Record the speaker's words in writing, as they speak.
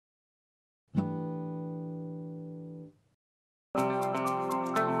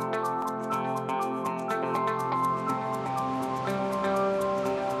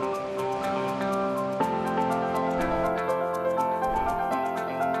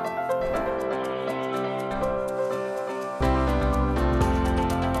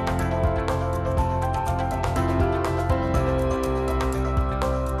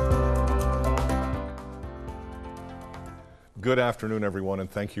good afternoon, everyone, and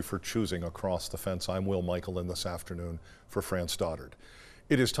thank you for choosing Across the Fence. I'm Will Michael in this afternoon for Fran Stoddard.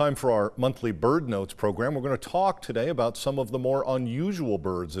 It is time for our monthly Bird Notes program. We're going to talk today about some of the more unusual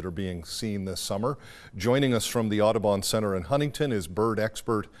birds that are being seen this summer. Joining us from the Audubon Center in Huntington is bird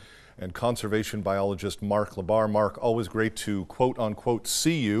expert and conservation biologist Mark LaBarr. Mark, always great to quote-unquote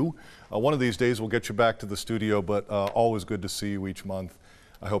see you. One of these days we'll get you back to the studio, but always good to see you each month.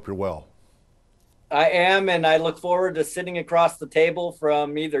 I hope you're well. I am, and I look forward to sitting across the table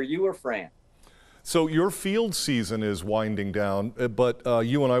from either you or Fran. So your field season is winding down, but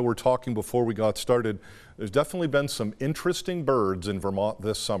you and I were talking before we got started. There's definitely been some interesting birds in Vermont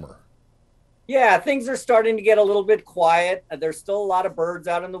this summer. Yeah, things are starting to get a little bit quiet. There's still a lot of birds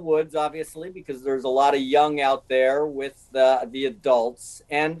out in the woods, obviously, because there's a lot of young out there with the adults.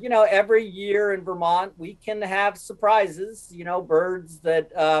 And, you know, every year in Vermont, we can have surprises, you know, birds that,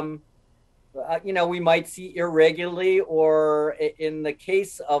 you know, we might see irregularly, or in the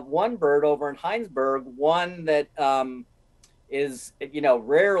case of one bird over in Heinsberg, one that is, you know,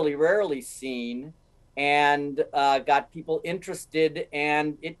 rarely seen, and got people interested,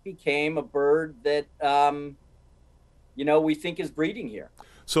 and it became a bird that, you know, we think is breeding here.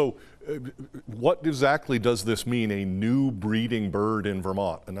 So what exactly does this mean, a new breeding bird in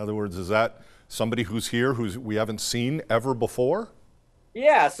Vermont? In other words, is that somebody who's here who we haven't seen ever before?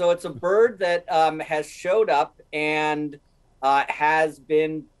 Yeah, so it's a bird that has showed up and has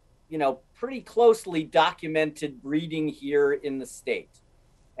been, you know, pretty closely documented breeding here in the state.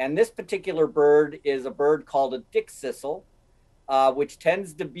 And this particular bird is a bird called a dickcissel, which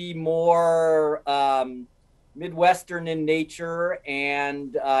tends to be more Midwestern in nature,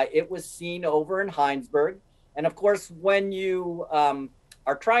 and it was seen over in Heinsberg. And of course, when you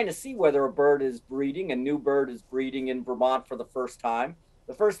are trying to see whether a bird is breeding, a new bird is breeding in Vermont for the first time,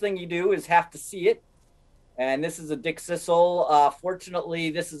 the first thing you do is have to see it. And this is a dickcissel. Fortunately,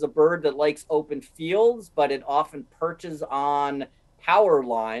 this is a bird that likes open fields, but it often perches on power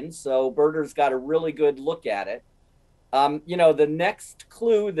lines, so birders got a really good look at it. You know, the next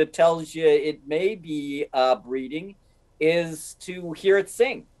clue that tells you it may be breeding is to hear it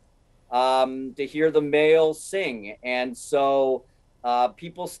sing, to hear the male sing. And so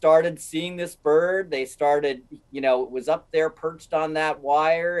people started seeing this bird. They started, you know, it was up there perched on that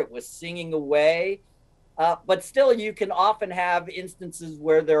wire. It was singing away. But still, you can often have instances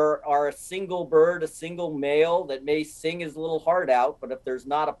where there are a single bird, a single male that may sing his little heart out. But if there's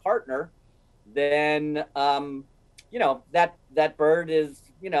not a partner, then, you know, that bird is,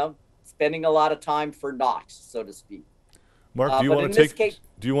 you know, spending a lot of time for naught, so to speak. Mark, do you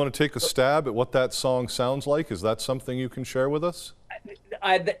want to take a stab at what that song sounds like? Is that something you can share with us?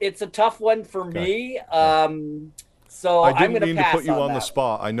 It's a tough one for me. So I I'm didn't going to mean to pass put you on the that.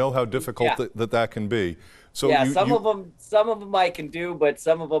 spot. I know how difficult that can be. So yeah, some of them I can do, but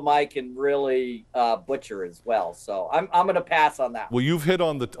some of them I can really butcher as well. So I'm going to pass on that. Well, you've hit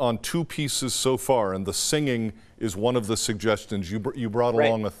on two pieces so far, and the singing is one of the suggestions. You brought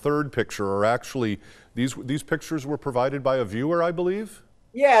along a third picture, or actually these pictures were provided by a viewer, I believe.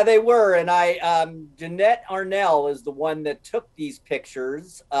 Yeah, they were, and Jeanette Arnell is the one that took these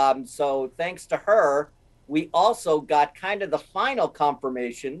pictures. So thanks to her, we also got kind of the final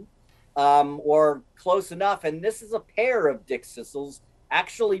confirmation, or close enough. And this is a pair of dickcissels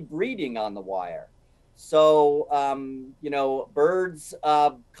actually breeding on the wire. So, you know, birds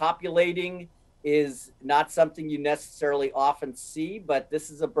copulating is not something you necessarily often see, but this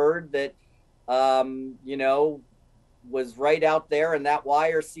is a bird that, you know, was right out there, and that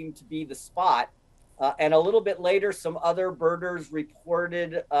wire seemed to be the spot. And a little bit later, some other birders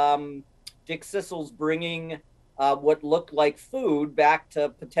reported dickcissels bringing what looked like food back to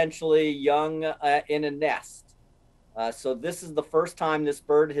potentially young in a nest. So this is the first time this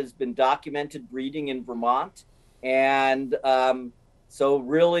bird has been documented breeding in Vermont. And so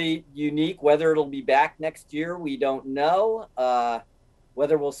really unique. Whether it'll be back next year, we don't know.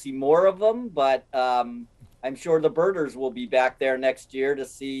 Whether we'll see more of them, but I'm sure the birders will be back there next year to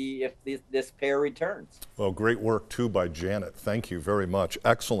see if this pair returns. Well, great work too by Janet. Thank you very much.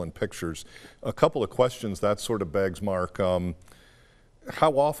 Excellent pictures. A couple of questions that sort of begs, Mark. How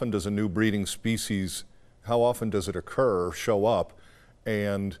often does a new breeding species, how often does it occur, show up?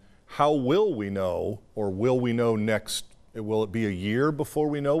 And how will we know, or will we know next, will it be a year before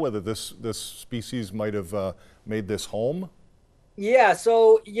we know whether this species might have made this home? Yeah,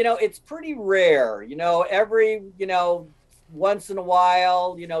 so, you know, it's pretty rare, you know, every, you know, once in a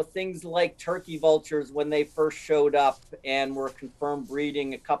while, you know, things like turkey vultures when they first showed up and were confirmed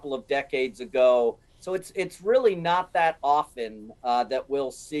breeding a couple of decades ago. So it's really not that often that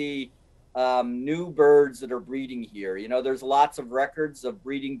we'll see new birds that are breeding here. You know, there's lots of records of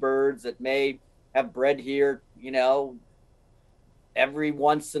breeding birds that may have bred here, you know, every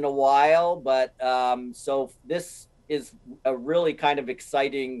once in a while. But so this is a really kind of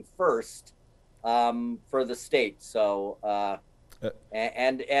exciting first for the state. So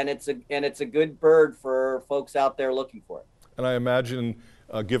and it's a good bird for folks out there looking for it. And I imagine,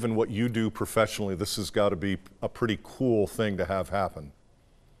 given what you do professionally, this has got to be a pretty cool thing to have happen.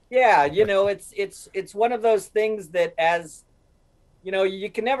 Yeah, you know, it's one of those things that, as you know, you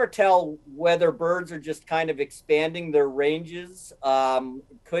can never tell whether birds are just kind of expanding their ranges.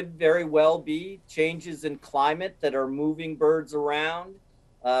 Could very well be changes in climate that are moving birds around.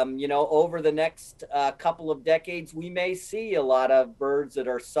 You know, over the next couple of decades, we may see a lot of birds that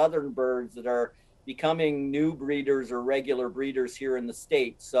are southern birds that are becoming new breeders or regular breeders here in the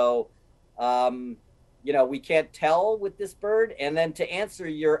state. So, you know, we can't tell with this bird. And then to answer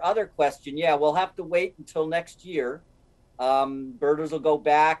your other question, yeah, we'll have to wait until next year. Birders will go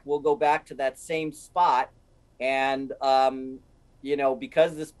back. We'll go back to that same spot. And, you know,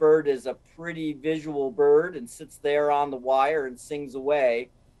 because this bird is a pretty visual bird and sits there on the wire and sings away,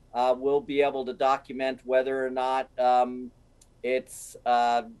 we'll be able to document whether or not it's,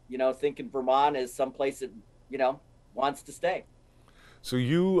 you know, thinking Vermont is someplace that, you know, wants to stay. So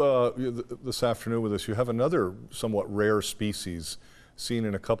you, this afternoon with us, you have another somewhat rare species seen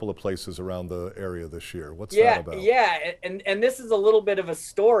in a couple of places around the area this year. What's that about? Yeah, and this is a little bit of a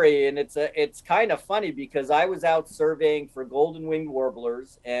story, and it's kind of funny because I was out surveying for golden-winged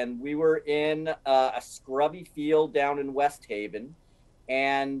warblers, and we were in a scrubby field down in West Haven,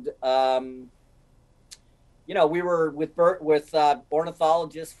 and you know, we were with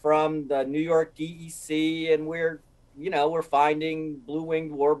ornithologists from the New York DEC, and we're finding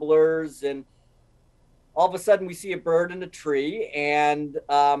blue-winged warblers, and all of a sudden we see a bird in a tree, and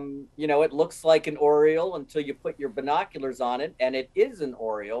you know, it looks like an oriole until you put your binoculars on it, and it is an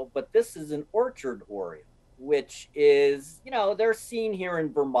oriole, but this is an orchard oriole, which is, you know, they're seen here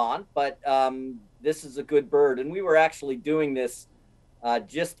in Vermont, but this is a good bird. And we were actually doing this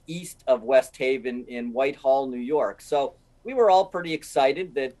just east of West Haven in Whitehall, New York. So we were all pretty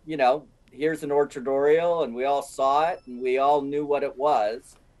excited that, you know, here's an orchard oriole, and we all saw it and we all knew what it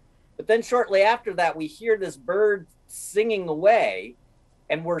was. But then shortly after that, we hear this bird singing away,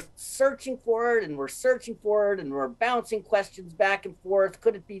 and we're searching for it, and we're searching for it, and we're bouncing questions back and forth.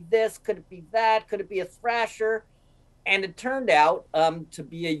 Could it be this? Could it be that? Could it be a thrasher? And it turned out to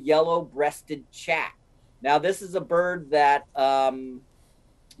be a yellow-breasted chat. Now, this is a bird that,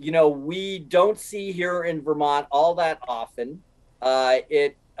 you know, we don't see here in Vermont all that often.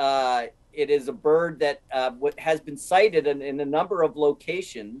 It is a bird that has been sighted in a number of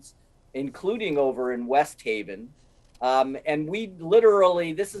locations, including over in West Haven. And we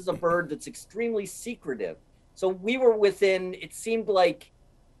literally, this is a bird that's extremely secretive. So we were within, it seemed like,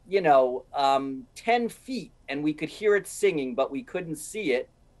 you know, 10 feet, and we could hear it singing, but we couldn't see it.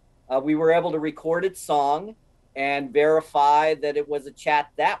 We were able to record its song and verify that it was a chat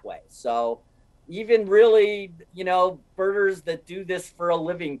that way. So even really, you know, birders that do this for a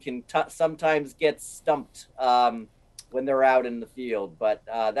living can sometimes get stumped when they're out in the field. But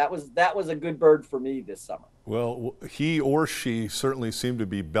that was a good bird for me this summer. Well, he or she certainly seemed to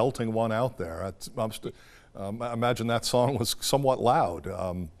be belting one out there. I imagine that song was somewhat loud.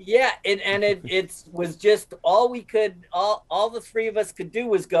 Yeah, and it was just all the three of us could do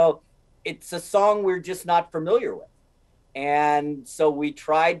was go, it's a song we're just not familiar with. And so we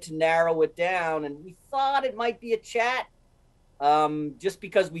tried to narrow it down, and we thought it might be a chat just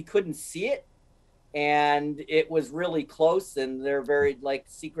because we couldn't see it. And it was really close, and they're very like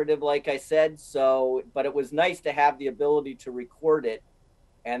secretive, like I said. So, but it was nice to have the ability to record it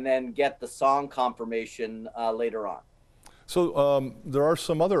and then get the song confirmation later on. So there are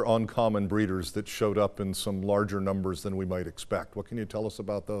some other uncommon breeders that showed up in some larger numbers than we might expect. What can you tell us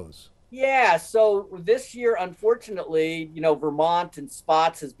about those? Yeah, so this year, unfortunately, you know, Vermont and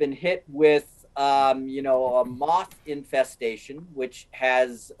spots has been hit with, you know, a moth infestation, which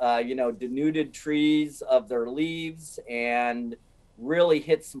has, you know, denuded trees of their leaves and really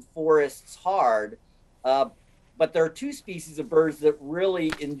hit some forests hard. But there are two species of birds that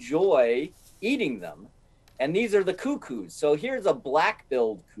really enjoy eating them, and these are the cuckoos. So here's a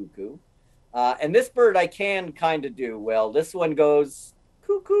black-billed cuckoo, and this bird I can kind of do well. This one goes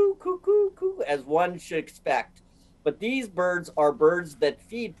cuckoo, cuckoo, cuckoo, as one should expect. But these birds are birds that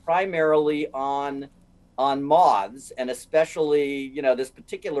feed primarily on moths, and especially, you know, this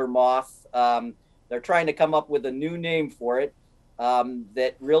particular moth. They're trying to come up with a new name for it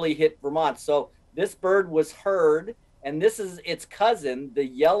that really hit Vermont. So this bird was heard and this is its cousin, the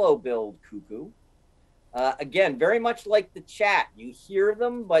yellow-billed cuckoo. Again, very much like the chat, you hear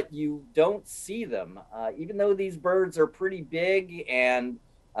them, but you don't see them. Even though these birds are pretty big and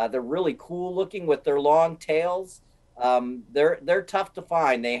they're really cool looking with their long tails, they're tough to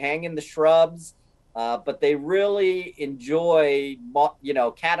find. They hang in the shrubs, but they really enjoy,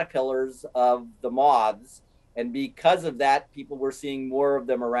 caterpillars of the moths. And because of that, people were seeing more of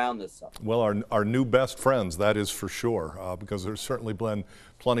them around this summer. Well, our new best friends, that is for sure, because there's certainly been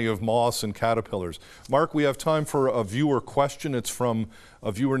plenty of moths and caterpillars. Mark, we have time for a viewer question. It's from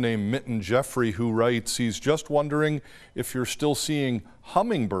a viewer named Mitten Jeffrey, who writes, he's just wondering if you're still seeing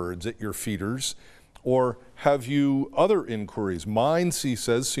hummingbirds at your feeders, or have you other inquiries? Mine, he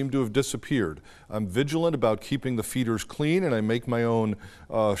says, seem to have disappeared. I'm vigilant about keeping the feeders clean, and I make my own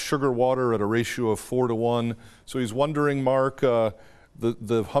sugar water at a ratio of 4 to 1. So he's wondering, Mark,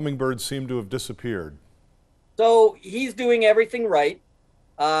 the hummingbirds seem to have disappeared. So he's doing everything right.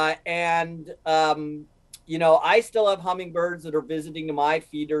 I still have hummingbirds that are visiting my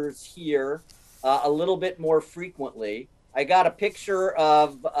feeders here a little bit more frequently. I got a picture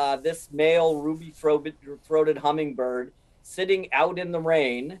of this male ruby-throated hummingbird sitting out in the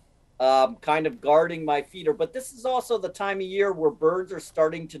rain, kind of guarding my feeder. But this is also the time of year where birds are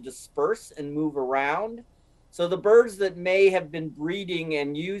starting to disperse and move around. So the birds that may have been breeding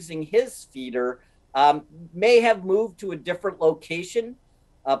and using his feeder may have moved to a different location.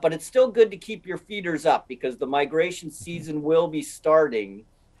 But it's still good to keep your feeders up because the migration season will be starting.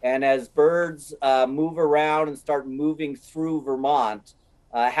 And as birds move around and start moving through Vermont,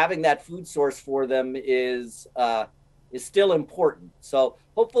 having that food source for them is still important. So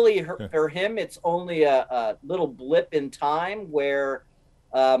hopefully for him, it's only a little blip in time where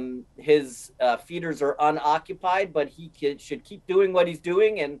his feeders are unoccupied, but he should keep doing what he's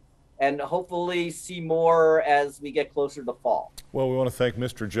doing and hopefully see more as we get closer to fall. Well, we want to thank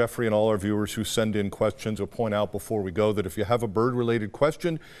Mr. Jeffrey and all our viewers who send in questions. We'll point out before we go that if you have a bird-related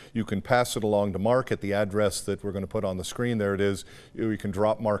question, you can pass it along to Mark at the address that we're going to put on the screen. There it is. You can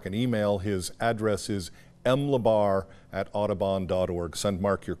drop Mark an email. His address is mlabarr@audubon.org. Send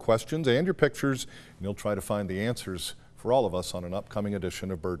Mark your questions and your pictures, and he'll try to find the answers for all of us on an upcoming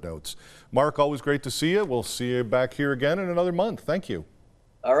edition of Bird Notes. Mark, always great to see you. We'll see you back here again in another month. Thank you.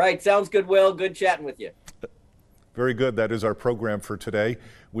 All right. Sounds good, Will. Good chatting with you. Very good. That is our program for today.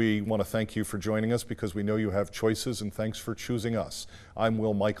 We want to thank you for joining us because we know you have choices, and thanks for choosing us. I'm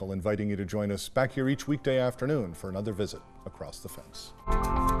Will Michael, inviting you to join us back here each weekday afternoon for another visit across the fence.